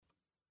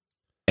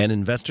An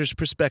Investor's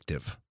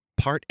Perspective,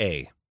 Part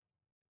A.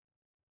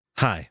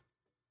 Hi,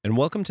 and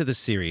welcome to this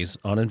series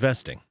on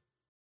investing.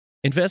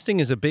 Investing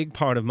is a big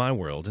part of my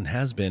world and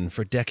has been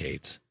for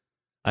decades.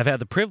 I've had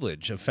the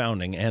privilege of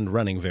founding and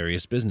running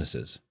various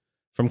businesses,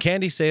 from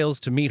candy sales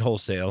to meat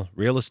wholesale,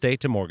 real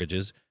estate to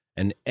mortgages,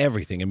 and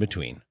everything in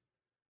between.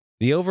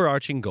 The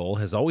overarching goal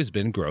has always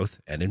been growth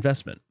and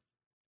investment.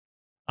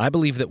 I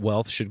believe that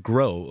wealth should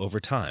grow over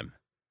time.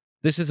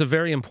 This is a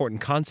very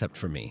important concept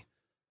for me.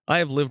 I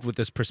have lived with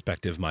this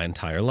perspective my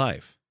entire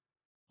life.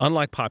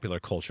 Unlike popular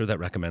culture that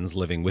recommends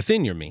living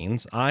within your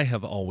means, I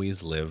have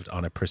always lived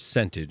on a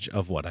percentage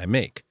of what I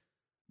make,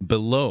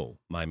 below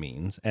my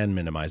means and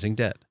minimizing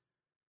debt.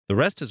 The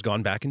rest has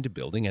gone back into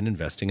building and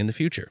investing in the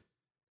future.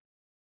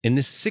 In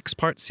this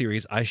 6-part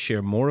series, I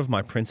share more of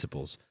my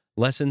principles,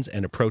 lessons,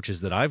 and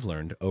approaches that I've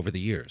learned over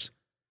the years.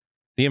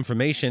 The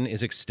information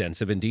is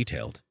extensive and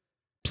detailed.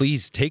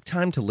 Please take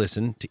time to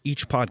listen to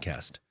each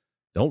podcast.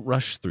 Don't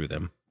rush through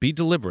them. Be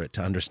deliberate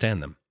to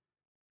understand them.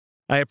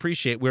 I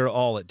appreciate we're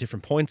all at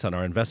different points on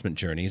our investment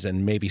journeys,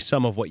 and maybe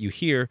some of what you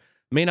hear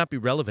may not be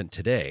relevant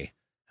today.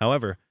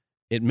 However,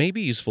 it may be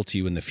useful to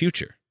you in the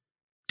future.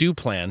 Do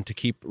plan to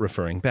keep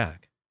referring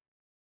back.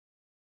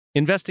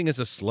 Investing is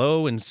a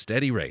slow and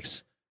steady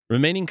race.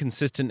 Remaining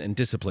consistent and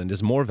disciplined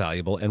is more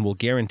valuable and will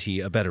guarantee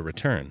a better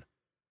return.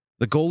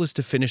 The goal is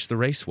to finish the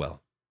race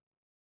well.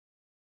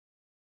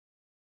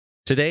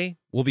 Today,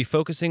 we'll be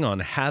focusing on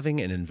having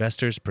an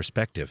investor's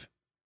perspective.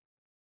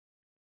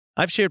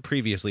 I've shared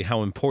previously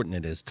how important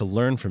it is to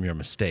learn from your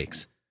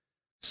mistakes.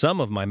 Some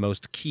of my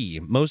most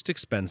key, most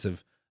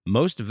expensive,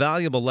 most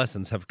valuable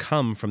lessons have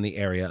come from the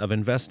area of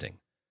investing.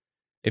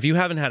 If you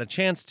haven't had a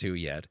chance to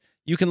yet,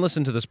 you can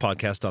listen to this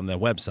podcast on the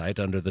website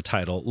under the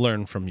title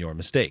Learn from Your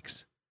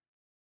Mistakes.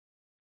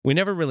 We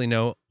never really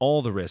know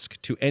all the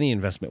risk to any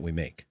investment we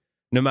make,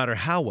 no matter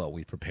how well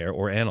we prepare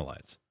or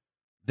analyze.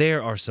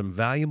 There are some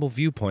valuable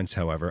viewpoints,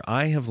 however,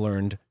 I have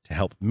learned to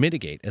help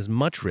mitigate as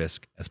much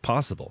risk as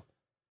possible.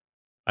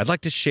 I'd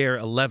like to share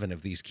 11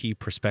 of these key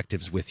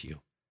perspectives with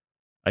you.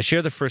 I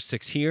share the first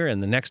 6 here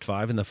and the next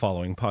 5 in the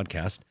following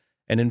podcast,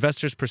 An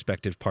Investor's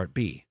Perspective Part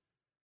B.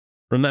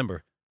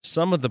 Remember,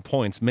 some of the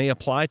points may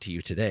apply to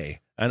you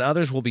today, and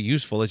others will be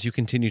useful as you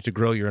continue to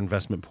grow your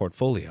investment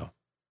portfolio.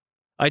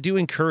 I do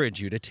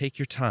encourage you to take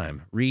your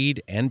time,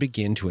 read, and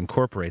begin to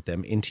incorporate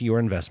them into your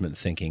investment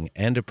thinking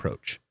and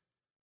approach.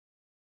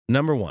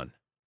 Number 1,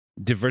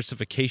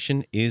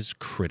 diversification is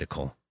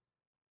critical.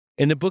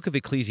 In the book of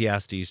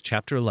Ecclesiastes,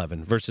 chapter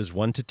 11, verses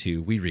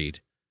 1-2, we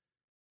read,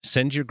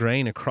 "Send your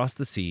grain across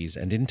the seas,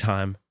 and in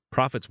time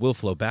profits will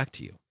flow back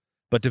to you.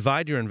 But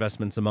divide your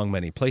investments among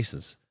many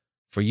places,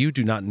 for you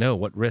do not know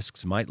what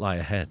risks might lie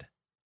ahead."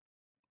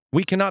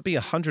 We cannot be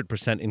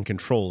 100% in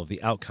control of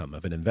the outcome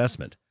of an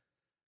investment.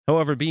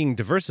 However, being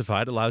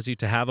diversified allows you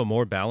to have a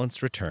more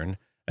balanced return,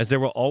 as there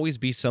will always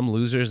be some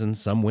losers and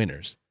some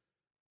winners.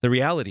 The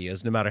reality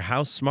is, no matter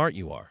how smart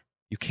you are,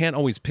 you can't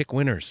always pick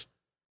winners.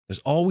 There's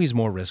always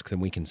more risk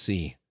than we can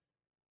see.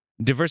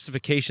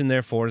 Diversification,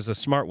 therefore, is a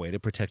smart way to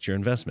protect your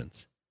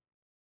investments.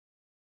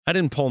 I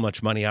didn't pull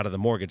much money out of the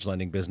mortgage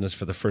lending business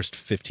for the first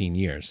 15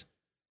 years.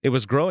 It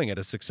was growing at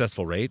a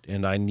successful rate,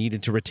 and I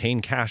needed to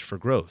retain cash for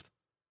growth.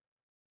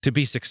 To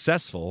be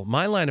successful,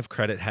 my line of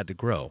credit had to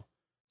grow,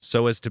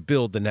 so as to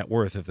build the net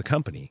worth of the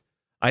company.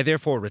 I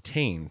therefore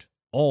retained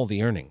all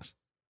the earnings.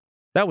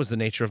 That was the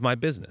nature of my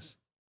business.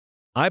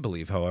 I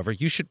believe, however,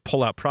 you should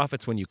pull out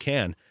profits when you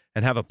can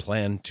and have a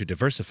plan to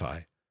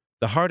diversify.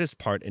 The hardest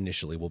part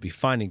initially will be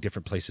finding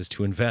different places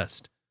to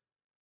invest.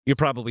 You're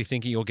probably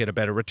thinking you'll get a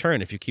better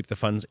return if you keep the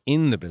funds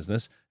in the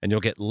business, and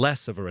you'll get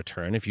less of a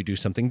return if you do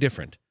something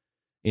different.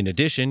 In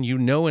addition, you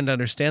know and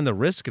understand the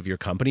risk of your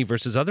company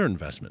versus other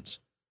investments.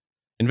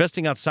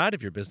 Investing outside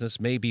of your business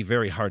may be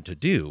very hard to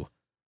do,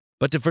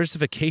 but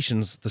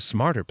diversification's the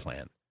smarter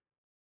plan.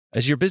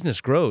 As your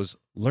business grows,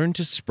 learn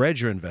to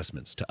spread your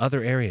investments to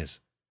other areas.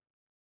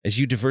 As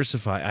you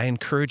diversify, I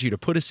encourage you to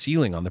put a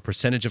ceiling on the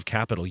percentage of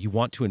capital you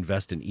want to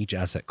invest in each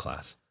asset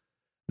class.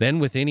 Then,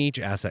 within each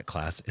asset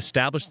class,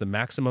 establish the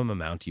maximum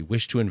amount you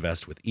wish to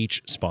invest with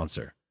each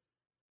sponsor.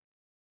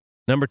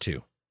 Number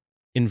 2,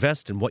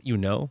 invest in what you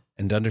know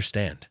and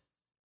understand.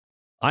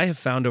 I have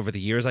found over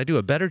the years I do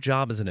a better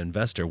job as an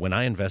investor when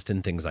I invest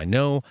in things I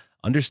know,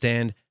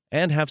 understand,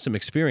 and have some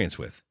experience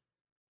with.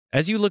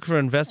 As you look for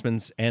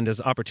investments and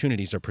as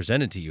opportunities are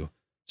presented to you,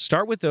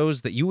 start with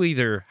those that you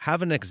either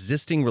have an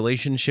existing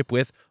relationship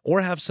with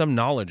or have some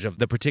knowledge of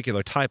the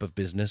particular type of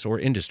business or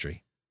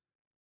industry.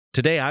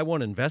 Today, I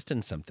won't invest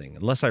in something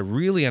unless I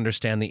really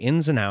understand the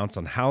ins and outs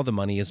on how the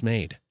money is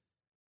made.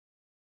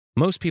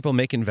 Most people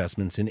make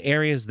investments in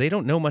areas they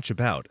don't know much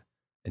about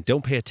and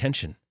don't pay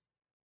attention.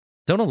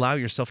 Don't allow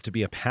yourself to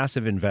be a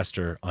passive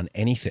investor on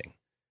anything.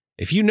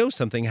 If you know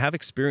something, have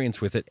experience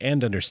with it,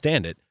 and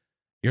understand it,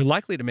 you're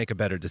likely to make a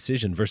better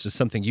decision versus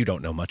something you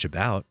don't know much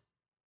about.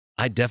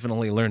 I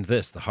definitely learned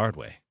this the hard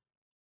way.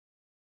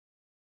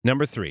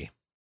 Number 3,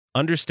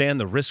 understand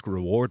the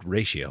risk-reward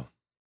ratio.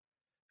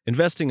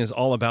 Investing is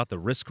all about the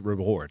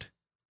risk-reward.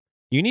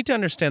 You need to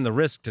understand the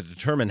risk to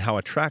determine how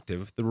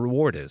attractive the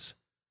reward is.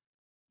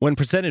 When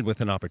presented with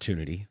an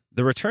opportunity,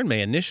 the return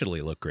may initially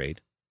look great,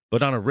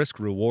 but on a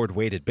risk-reward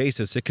weighted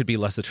basis, it could be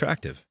less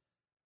attractive.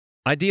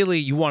 Ideally,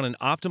 you want an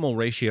optimal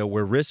ratio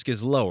where risk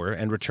is lower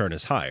and return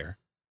is higher.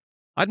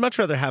 I'd much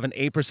rather have an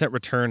 8%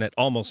 return at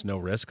almost no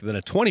risk than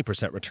a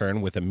 20%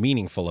 return with a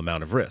meaningful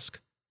amount of risk.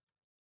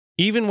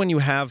 Even when you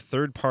have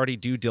third-party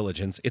due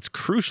diligence, it's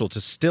crucial to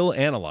still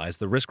analyze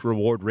the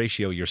risk-reward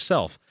ratio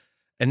yourself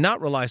and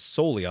not rely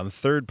solely on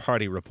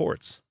third-party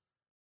reports.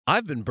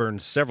 I've been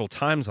burned several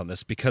times on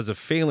this because of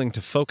failing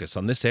to focus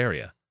on this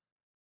area.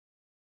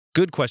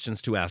 Good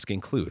questions to ask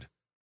include: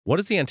 what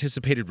is the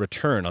anticipated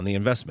return on the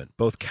investment,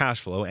 both cash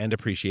flow and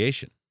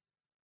appreciation?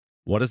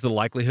 What is the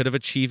likelihood of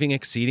achieving,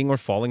 exceeding, or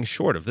falling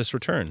short of this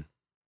return?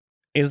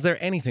 Is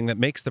there anything that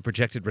makes the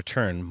projected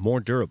return more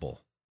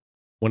durable?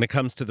 When it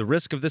comes to the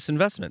risk of this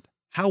investment,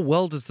 how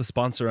well does the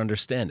sponsor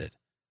understand it?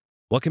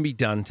 What can be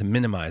done to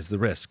minimize the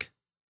risk?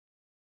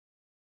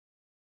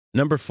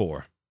 Number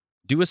 4,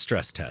 do a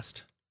stress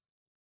test.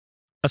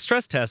 A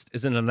stress test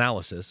is an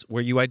analysis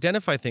where you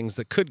identify things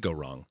that could go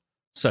wrong,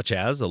 such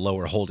as a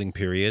lower holding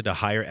period, a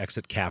higher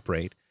exit cap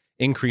rate,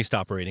 increased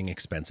operating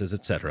expenses,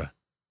 etc.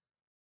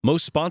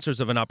 Most sponsors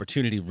of an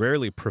opportunity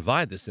rarely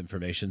provide this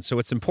information, so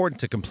it's important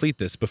to complete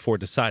this before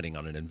deciding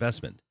on an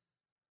investment.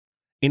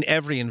 In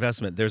every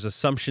investment, there's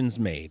assumptions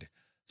made,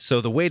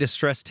 so the way to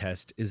stress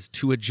test is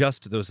to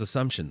adjust those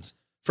assumptions.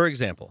 For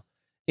example,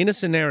 in a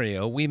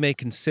scenario, we may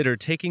consider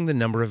taking the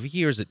number of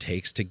years it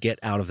takes to get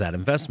out of that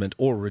investment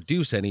or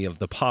reduce any of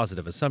the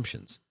positive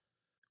assumptions.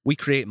 We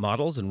create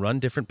models and run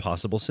different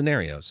possible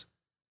scenarios.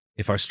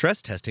 If our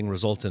stress testing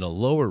results in a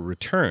lower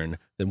return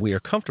than we are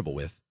comfortable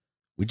with,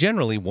 we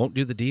generally won't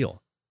do the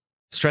deal.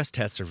 Stress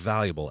tests are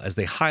valuable as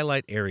they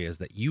highlight areas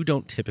that you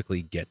don't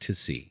typically get to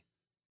see.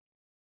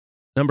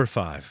 Number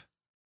 5,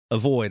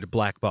 avoid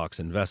black box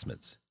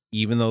investments,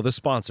 even though the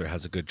sponsor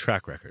has a good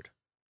track record.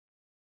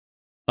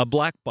 A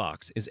black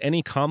box is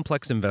any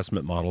complex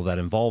investment model that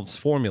involves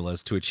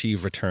formulas to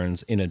achieve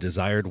returns in a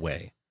desired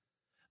way.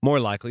 More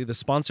likely, the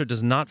sponsor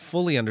does not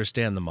fully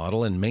understand the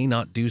model and may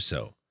not do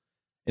so.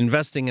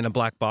 Investing in a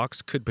black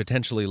box could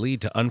potentially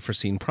lead to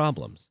unforeseen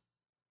problems.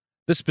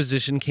 This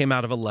position came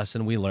out of a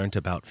lesson we learned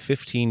about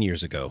 15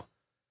 years ago.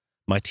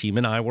 My team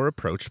and I were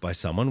approached by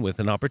someone with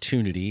an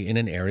opportunity in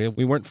an area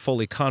we weren't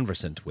fully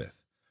conversant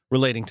with,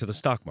 relating to the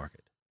stock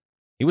market.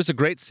 He was a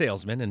great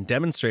salesman and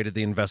demonstrated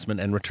the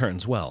investment and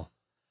returns well.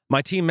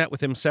 My team met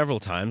with him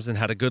several times and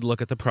had a good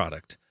look at the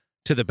product,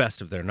 to the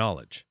best of their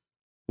knowledge.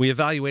 We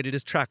evaluated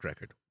his track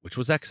record, which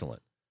was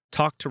excellent,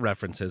 talked to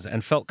references,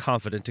 and felt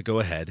confident to go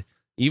ahead,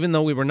 even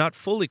though we were not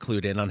fully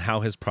clued in on how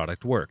his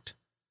product worked.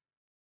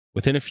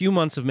 Within a few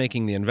months of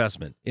making the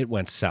investment, it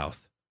went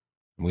south,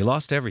 and we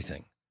lost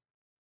everything.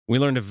 We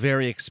learned a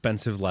very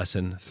expensive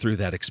lesson through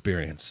that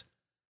experience.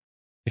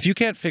 If you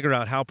can't figure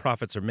out how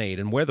profits are made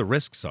and where the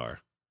risks are,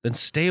 then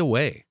stay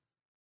away.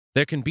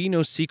 There can be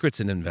no secrets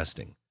in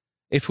investing.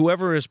 If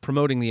whoever is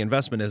promoting the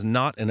investment is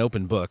not an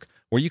open book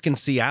where you can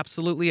see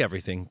absolutely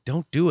everything,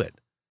 don't do it.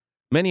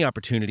 Many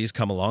opportunities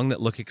come along that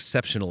look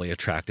exceptionally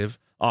attractive,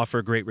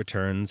 offer great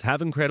returns,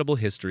 have incredible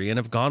history, and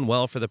have gone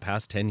well for the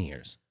past 10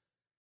 years.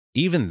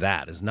 Even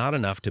that is not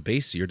enough to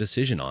base your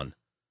decision on.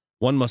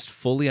 One must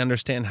fully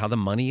understand how the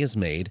money is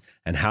made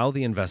and how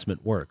the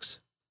investment works.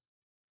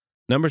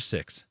 Number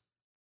 6,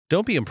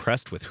 don't be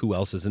impressed with who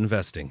else is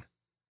investing.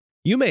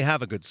 You may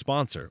have a good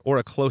sponsor or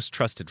a close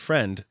trusted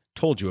friend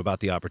told you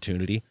about the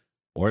opportunity,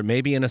 or it may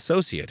be an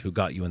associate who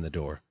got you in the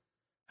door.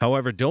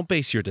 However, don't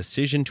base your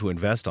decision to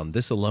invest on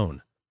this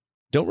alone.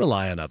 Don't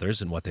rely on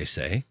others and what they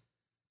say.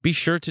 Be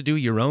sure to do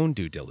your own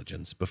due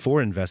diligence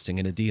before investing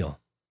in a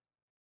deal.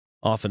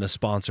 Often a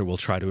sponsor will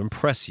try to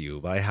impress you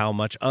by how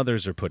much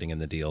others are putting in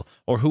the deal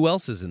or who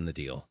else is in the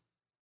deal.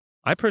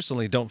 I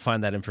personally don't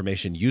find that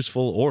information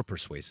useful or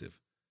persuasive.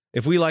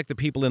 If we like the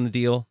people in the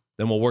deal,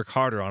 then we'll work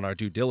harder on our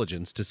due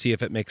diligence to see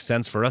if it makes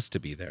sense for us to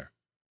be there.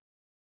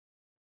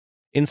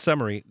 In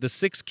summary, the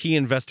 6 key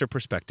investor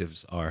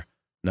perspectives are: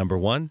 Number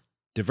 1,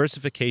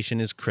 diversification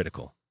is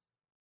critical.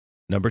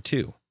 Number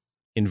 2,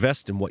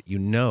 invest in what you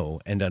know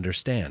and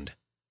understand.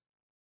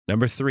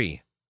 Number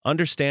 3,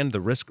 understand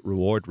the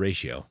risk-reward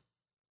ratio.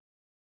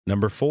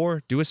 Number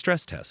 4, do a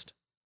stress test.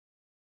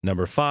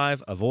 Number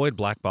 5, avoid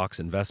black box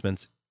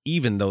investments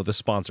even though the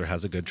sponsor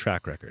has a good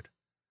track record.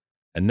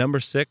 And number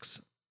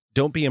 6,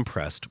 don't be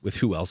impressed with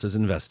who else is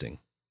investing.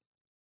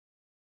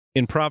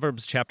 In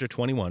Proverbs chapter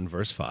 21,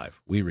 verse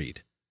 5, we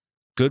read,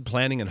 "Good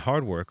planning and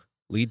hard work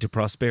lead to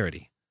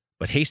prosperity,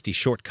 but hasty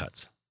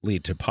shortcuts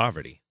lead to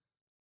poverty."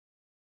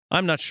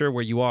 I'm not sure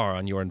where you are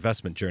on your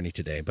investment journey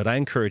today, but I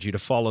encourage you to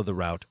follow the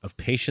route of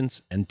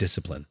patience and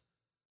discipline.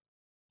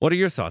 What are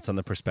your thoughts on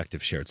the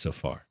perspectives shared so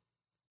far?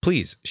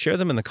 Please share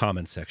them in the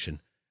comments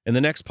section. In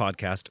the next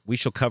podcast, we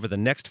shall cover the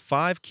next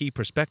 5 key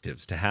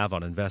perspectives to have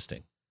on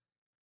investing.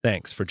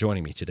 Thanks for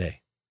joining me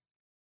today.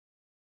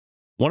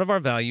 One of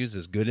our values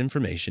is good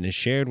information is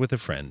shared with a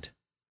friend.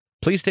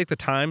 Please take the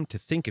time to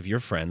think of your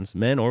friends,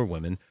 men or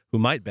women, who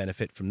might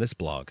benefit from this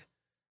blog.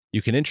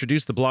 You can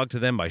introduce the blog to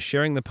them by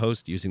sharing the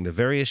post using the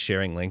various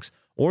sharing links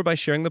or by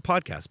sharing the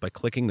podcast by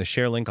clicking the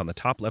share link on the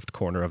top left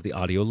corner of the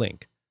audio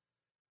link.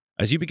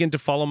 As you begin to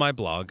follow my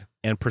blog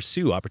and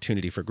pursue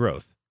opportunity for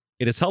growth,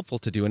 it is helpful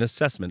to do an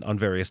assessment on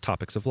various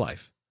topics of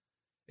life.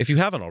 If you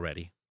haven't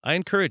already, I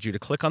encourage you to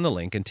click on the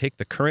link and take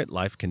the Current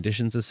Life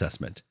Conditions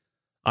Assessment.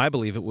 I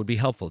believe it would be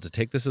helpful to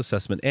take this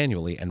assessment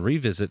annually and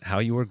revisit how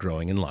you are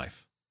growing in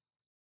life.